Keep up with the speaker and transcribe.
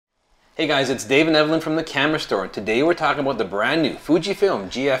Hey guys, it's Dave and Evelyn from the camera store, and today we're talking about the brand new Fujifilm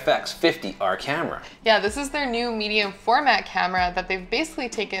GFX 50R camera. Yeah, this is their new medium format camera that they've basically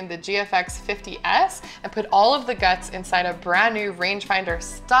taken the GFX 50S and put all of the guts inside a brand new rangefinder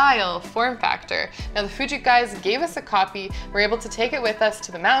style form factor. Now the Fujiguys gave us a copy, we're able to take it with us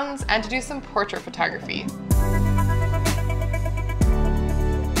to the mountains and to do some portrait photography.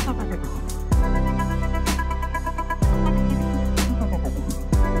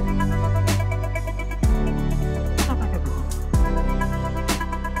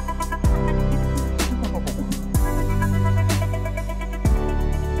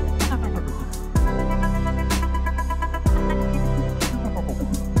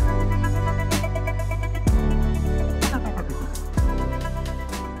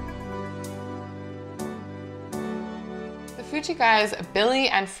 Fujiguys Billy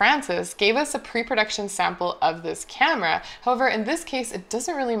and Francis gave us a pre-production sample of this camera. However, in this case, it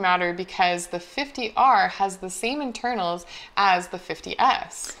doesn't really matter because the 50R has the same internals as the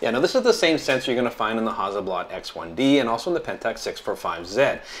 50S. Yeah, now this is the same sensor you're going to find in the Hasselblad X1D and also in the Pentax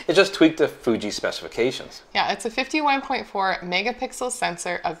 645Z. It's just tweaked to Fuji specifications. Yeah, it's a 51.4 megapixel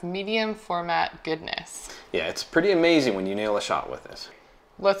sensor of medium format goodness. Yeah, it's pretty amazing when you nail a shot with this.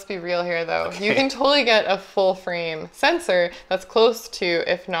 Let's be real here though. Okay. You can totally get a full frame sensor that's close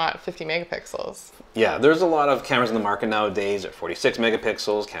to, if not 50 megapixels. Yeah, there's a lot of cameras in the market nowadays at 46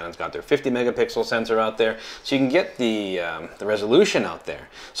 megapixels. Canon's got their 50 megapixel sensor out there. So you can get the resolution out there.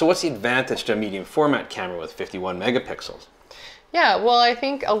 So what's the advantage to a medium format camera with 51 megapixels? Yeah, well, I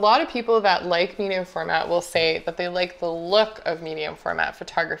think a lot of people that like medium format will say that they like the look of medium format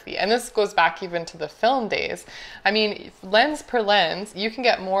photography. And this goes back even to the film days. I mean, lens per lens, you can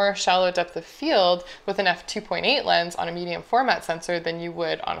get more shallow depth of field with an f2.8 lens on a medium format sensor than you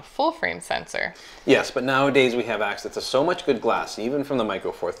would on a full frame sensor. Yes, but nowadays we have access to so much good glass, even from the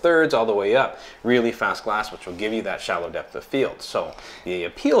micro four thirds all the way up, really fast glass, which will give you that shallow depth of field. So the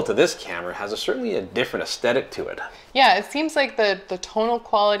appeal to this camera has certainly a different aesthetic to it. Yeah, it seems like the tonal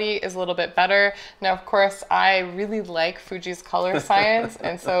quality is a little bit better. Now, of course, I really like Fuji's color science,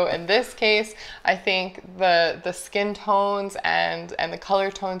 and so in this case, I think the skin tones and the color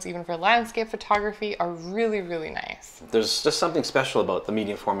tones, even for landscape photography, are really, really nice. There's just something special about the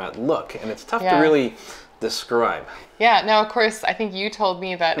medium format look, and it's tough to really describe. Yeah, now of course, I think you told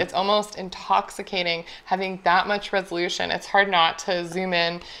me that it's almost intoxicating having that much resolution. It's hard not to zoom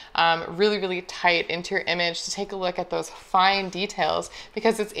in really, really tight into your image to take a look at those fine details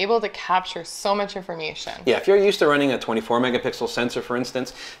because it's able to capture so much information. Yeah, if you're used to running a 24 megapixel sensor, for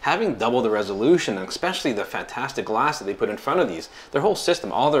instance, having double the resolution, and especially the fantastic glass that they put in front of these, their whole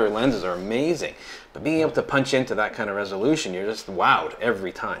system, all their lenses are amazing. But being able to punch into that kind of resolution, you're just wowed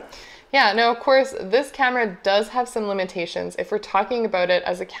every time. Yeah, now of course, this camera does have some limitations if we're talking about it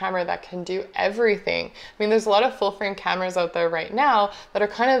as a camera that can do everything. I mean, there's a lot of full frame cameras out there right now that are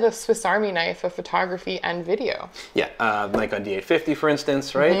kind of the Swiss Army knife of photography and video. Yeah, like on D850, for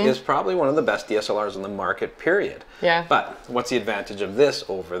instance, right, is probably one of the best DSLRs on the market, period. Yeah. But what's the advantage of this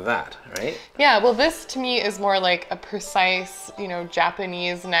over that, right? Yeah, well, this to me is more like a precise,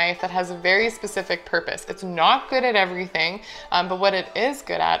 Japanese knife that has a very specific purpose. It's not good at everything, but what it is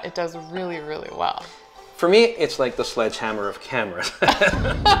good at, it does really, really well. For me, it's like the sledgehammer of cameras.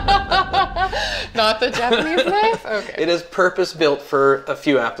 Not the Japanese knife? Okay. It is purpose-built for a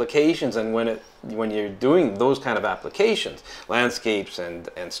few applications, and when you're doing those kind of applications, landscapes and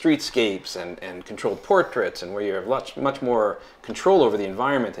streetscapes and controlled portraits, and where you have much more control over the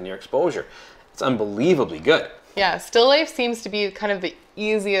environment and your exposure, it's unbelievably good. Yeah, still life seems to be kind of the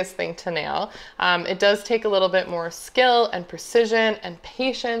easiest thing to nail. It does take a little bit more skill and precision and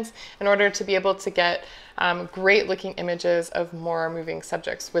patience in order to be able to get great looking images of more moving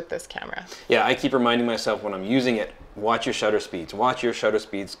subjects with this camera. Yeah, I keep reminding myself when I'm using it, watch your shutter speeds. Watch your shutter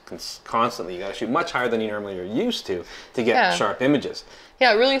speeds constantly. You gotta shoot much higher than you normally are used to get sharp images.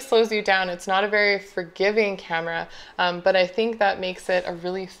 Yeah, it really slows you down. It's not a very forgiving camera, but I think that makes it a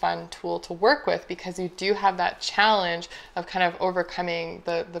really fun tool to work with because you do have that challenge of kind of overcoming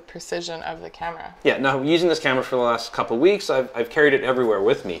the precision of the camera. Yeah, now using this camera for the last couple of weeks, I've carried it everywhere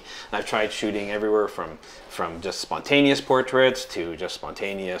with me. I've tried shooting everywhere from just spontaneous portraits to just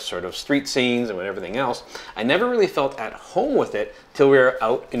spontaneous sort of street scenes and everything else. I never really felt at home with it till we were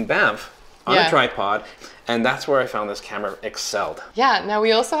out in Banff on a tripod, and that's where I found this camera excelled. Yeah, now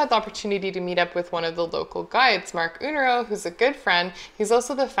we also had the opportunity to meet up with one of the local guides, Mark Unrau, who's a good friend. He's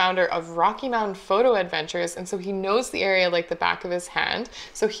also the founder of Rocky Mountain Photo Adventures, and so he knows the area like the back of his hand.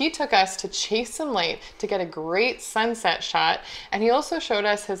 So he took us to chase some light to get a great sunset shot, and he also showed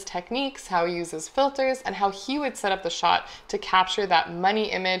us his techniques, how he uses filters, and how he would set up the shot to capture that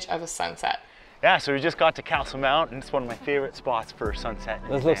money image of a sunset. Yeah, so we just got to Castle Mountain. It's one of my favorite spots for sunset.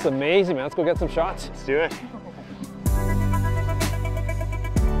 This looks amazing, man. Let's go get some shots. Let's do it.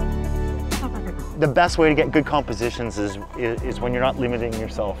 The best way to get good compositions is when you're not limiting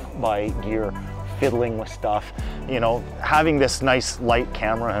yourself by gear, fiddling with stuff. You know, having this nice light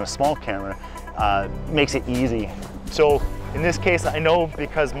camera and a small camera makes it easy. So in this case, I know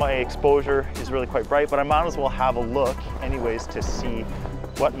because my exposure is really quite bright, but I might as well have a look anyways to see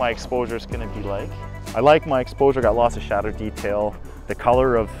what my exposure is going to be like. I like my exposure, got lots of shadow detail. The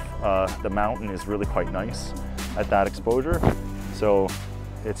color of the mountain is really quite nice at that exposure. So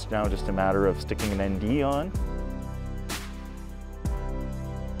it's now just a matter of sticking an ND on.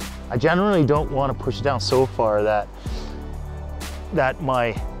 I generally don't want to push it down so far that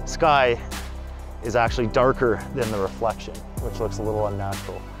my sky is actually darker than the reflection, which looks a little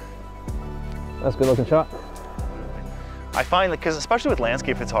unnatural. That's a good looking shot. I find that, because especially with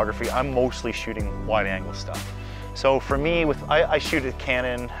landscape photography, I'm mostly shooting wide angle stuff. So for me, I shoot a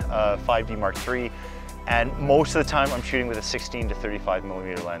Canon 5D Mark III, and most of the time I'm shooting with a 16 to 35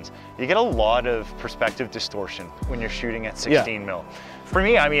 millimeter lens. You get a lot of perspective distortion when you're shooting at 16 mil. For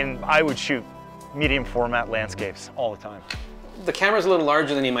me, I mean, I would shoot medium format landscapes all the time. The camera's a little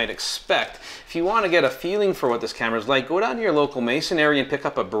larger than you might expect. If you want to get a feeling for what this camera's like, go down to your local masonry and pick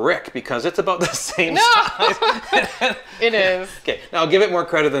up a brick, because it's about the same size. It is. Okay, now I'll give it more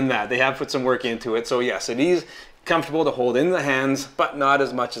credit than that. They have put some work into it. So yes, it is comfortable to hold in the hands, but not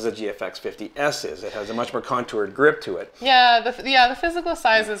as much as a GFX 50S is. It has a much more contoured grip to it. Yeah, the physical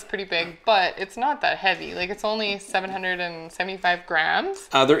size is pretty big, but it's not that heavy. Like, it's only 775 grams.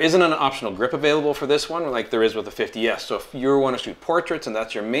 There isn't an optional grip available for this one, like there is with the 50S. So if you want to shoot portraits and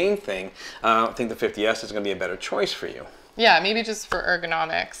that's your main thing, I think the 50S is going to be a better choice for you. Yeah, maybe just for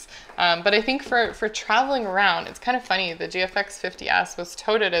ergonomics. But I think for traveling around, it's kind of funny. The GFX 50S was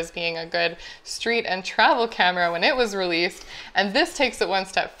touted as being a good street and travel camera when it was released, and this takes it one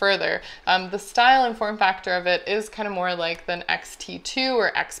step further. The style and form factor of it is kind of more like the XT2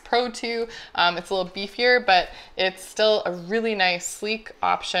 or X Pro 2. It's a little beefier, but it's still a really nice, sleek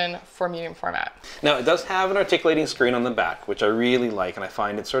option for medium format. Now, it does have an articulating screen on the back, which I really like, and I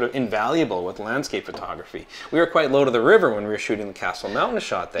find it's sort of invaluable with landscape photography. We were quite low to the river when we were shooting the Castle Mountain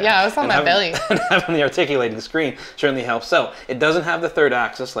shot there. Yeah, I was on my belly. And having the articulating screen certainly helps out. It doesn't have the third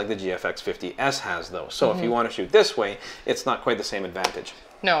axis like the GFX 50S has, though. So if you want to shoot this way, it's not quite the same advantage.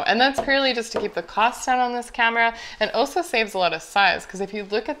 No, and that's purely just to keep the cost down on this camera, and also saves a lot of size, because if you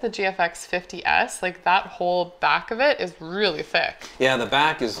look at the GFX 50S, like that whole back of it is really thick. Yeah, the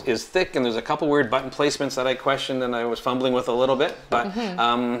back is thick, and there's a couple weird button placements that I questioned and I was fumbling with a little bit, but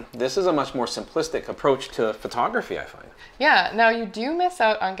this is a much more simplistic approach to photography, I find. Yeah, now you do miss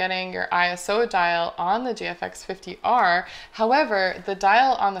out on getting your ISO dial on the GFX 50R. However, the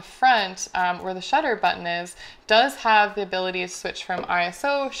dial on the front, where the shutter button is, does have the ability to switch from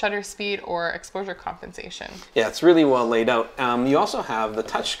ISO, shutter speed, or exposure compensation. Yeah, it's really well laid out. You also have the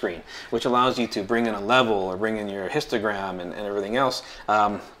touch screen, which allows you to bring in a level or bring in your histogram and everything else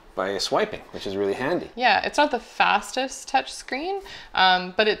by swiping, which is really handy. Yeah, it's not the fastest touch screen,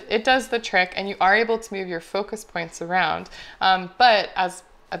 but it does the trick, and you are able to move your focus points around. But as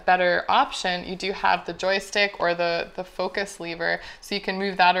a better option, you do have the joystick or the focus lever, so you can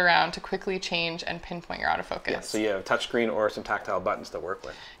move that around to quickly change and pinpoint your autofocus. Yeah, so you have a touchscreen or some tactile buttons to work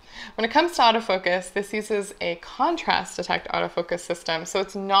with. When it comes to autofocus, this uses a contrast detect autofocus system, so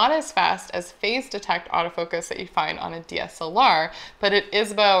it's not as fast as phase detect autofocus that you find on a DSLR, but it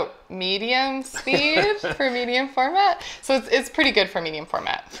is about medium speed for medium format, so it's pretty good for medium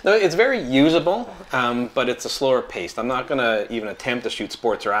format. No, it's very usable, but it's a slower pace. I'm not going to even attempt to shoot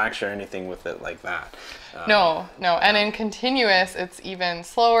sports or action or anything with it like that. No, and in continuous, it's even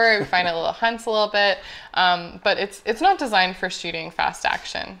slower. We find it a little hunts a little bit, but it's not designed for shooting fast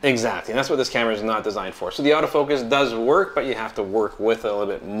action. Exactly, and that's what this camera is not designed for. So the autofocus does work, but you have to work with it a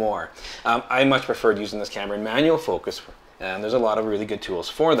little bit more. I much preferred using this camera in manual focus And there's a lot of really good tools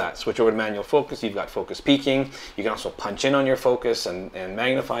for that. Switch over to manual focus. You've got focus peaking. You can also punch in on your focus and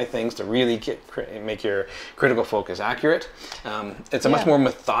magnify things to really make your critical focus accurate. It's a much more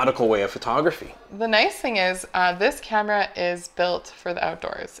methodical way of photography. The nice thing is this camera is built for the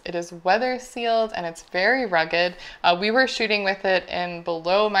outdoors. It is weather sealed and it's very rugged. We were shooting with it in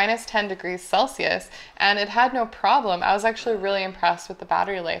below -10 degrees Celsius and it had no problem. I was actually really impressed with the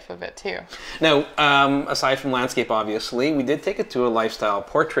battery life of it too. Now, aside from landscape, obviously, we did take it to a lifestyle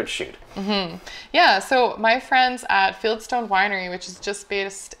portrait shoot. Yeah, so my friends at Fieldstone Winery, which is just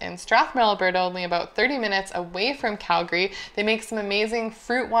based in Strathmore, Alberta, only about 30 minutes away from Calgary, they make some amazing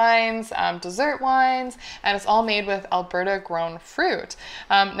fruit wines, dessert wines, and it's all made with Alberta grown fruit.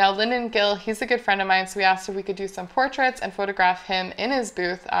 Now, Lyndon Gill, he's a good friend of mine, so we asked if we could do some portraits and photograph him in his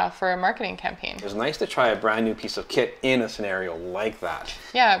booth for a marketing campaign. It was nice to try a brand new piece of kit in a scenario like that.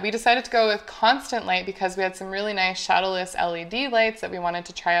 Yeah, we decided to go with constant light because we had some really nice shadowless LED lights that we wanted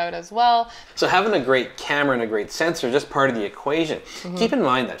to try out as well. So having a great camera and a great sensor is just part of the equation. Keep in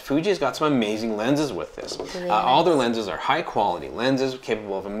mind that Fuji's got some amazing lenses with this. All their lenses are high quality lenses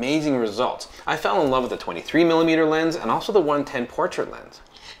capable of amazing results. I fell in love with the 23mm lens and also the 110 portrait lens.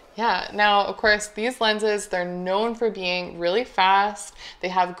 Yeah, now of course these lenses, they're known for being really fast, they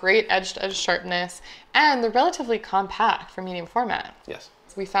have great edge-to-edge sharpness, and they're relatively compact for medium format. Yes.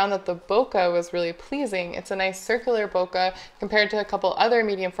 We found that the bokeh was really pleasing. It's a nice circular bokeh compared to a couple other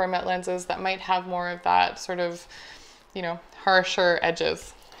medium format lenses that might have more of that sort of, you know, harsher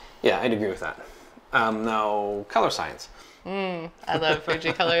edges. Yeah, I'd agree with that. Now, color science. I love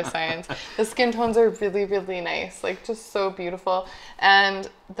Fuji color science. The skin tones are really, really nice, like just so beautiful. And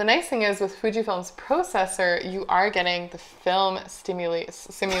the nice thing is with Fujifilm's processor, you are getting the film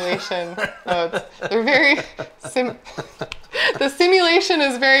simulation modes. They're very, the simulation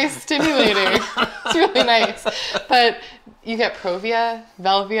is very stimulating. It's really nice. But you get Provia,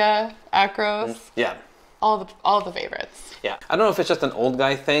 Velvia, Acros. Yeah. All the favorites. Yeah, I don't know if it's just an old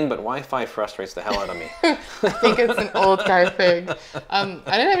guy thing, but Wi-Fi frustrates the hell out of me. I think it's an old guy thing. I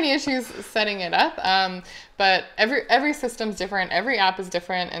didn't have any issues setting it up, but every system's different, every app is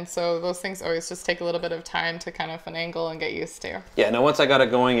different, and so those things always just take a little bit of time to kind of finagle and get used to. Yeah, no, once I got it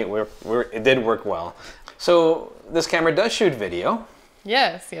going, it did work well. So this camera does shoot video.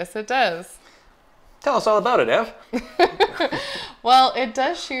 Yes, it does. Tell us all about it, Ev. Well, it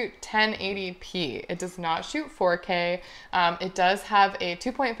does shoot 1080p. It does not shoot 4K. It does have a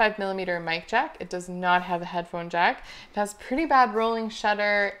 2.5mm mic jack. It does not have a headphone jack. It has pretty bad rolling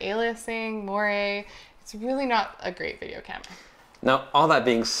shutter, aliasing, moire. It's really not a great video camera. Now, all that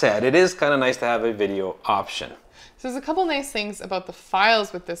being said, it is kind of nice to have a video option. So there's a couple nice things about the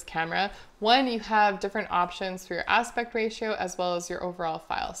files with this camera. One, you have different options for your aspect ratio as well as your overall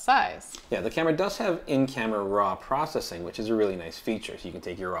file size. Yeah, the camera does have in-camera RAW processing, which is a really nice feature. So you can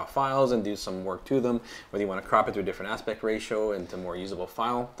take your RAW files and do some work to them, whether you want to crop it to a different aspect ratio into a more usable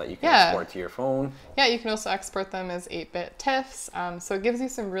file that you can export to your phone. Yeah, you can also export them as 8-bit TIFFs. So it gives you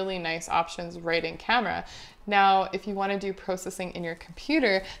some really nice options right in camera. Now, if you want to do processing in your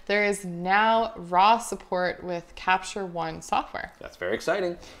computer, there is now RAW support with Capture One software. That's very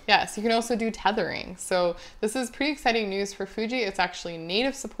exciting. Yes, you can also do tethering. So this is pretty exciting news for Fuji. It's actually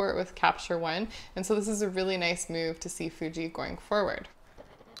native support with Capture One. And so this is a really nice move to see Fuji going forward.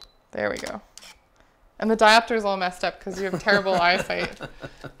 There we go. And the diopter is all messed up because you have terrible eyesight.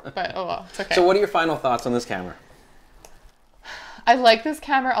 But oh well, it's okay. So what are your final thoughts on this camera? I like this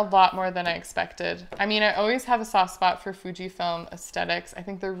camera a lot more than I expected. I mean, I always have a soft spot for Fujifilm aesthetics. I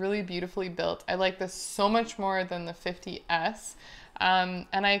think they're really beautifully built. I like this so much more than the 50S.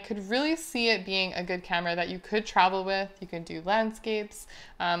 And I could really see it being a good camera that you could travel with. You can do landscapes,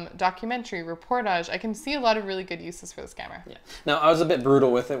 documentary, reportage. I can see a lot of really good uses for this camera. Yeah. Now, I was a bit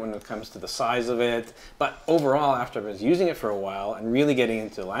brutal with it when it comes to the size of it, but overall, after I was using it for a while and really getting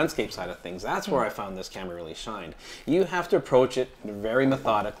into the landscape side of things, that's where I found this camera really shined. You have to approach it very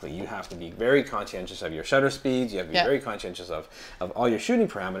methodically. You have to be very conscientious of your shutter speeds. You have to be very conscientious of all your shooting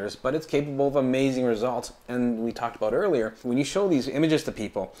parameters, but it's capable of amazing results. And we talked about earlier, when you show these images to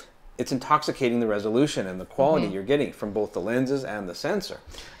people, it's intoxicating the resolution and the quality you're getting from both the lenses and the sensor.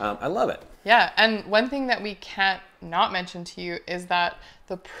 I love it. Yeah, and one thing that we can't not mention to you is that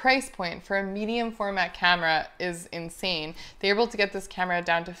the price point for a medium format camera is insane. They're able to get this camera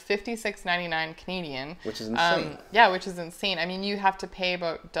down to $56.99 Canadian. Which is insane. Yeah, which is insane. I mean, you have to pay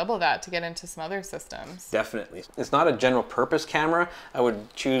about double that to get into some other systems. Definitely. It's not a general purpose camera. I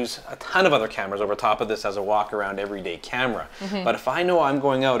would choose a ton of other cameras over top of this as a walk around everyday camera. But if I know I'm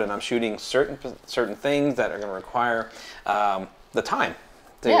going out and I'm shooting certain things that are going to require the time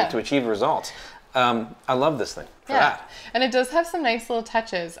to achieve results, I love this thing for Yeah, that. and it does have some nice little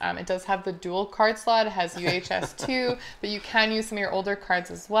touches. It does have the dual card slot. It has UHS 2, but you can use some of your older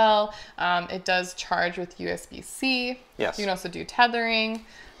cards as well. It does charge with USB-C. Yes. You can also do tethering.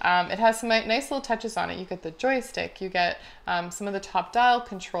 It has some nice little touches on it. You get the joystick, you get some of the top dial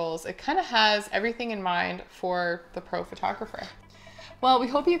controls. It kind of has everything in mind for the pro photographer. Well, we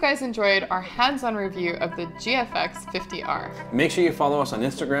hope you guys enjoyed our hands-on review of the GFX 50R. Make sure you follow us on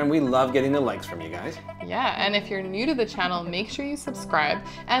Instagram. We love getting the likes from you guys. Yeah, and if you're new to the channel, make sure you subscribe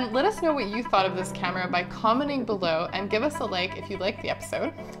and let us know what you thought of this camera by commenting below, and give us a like if you liked the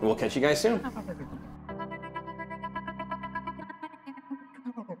episode. We'll catch you guys soon.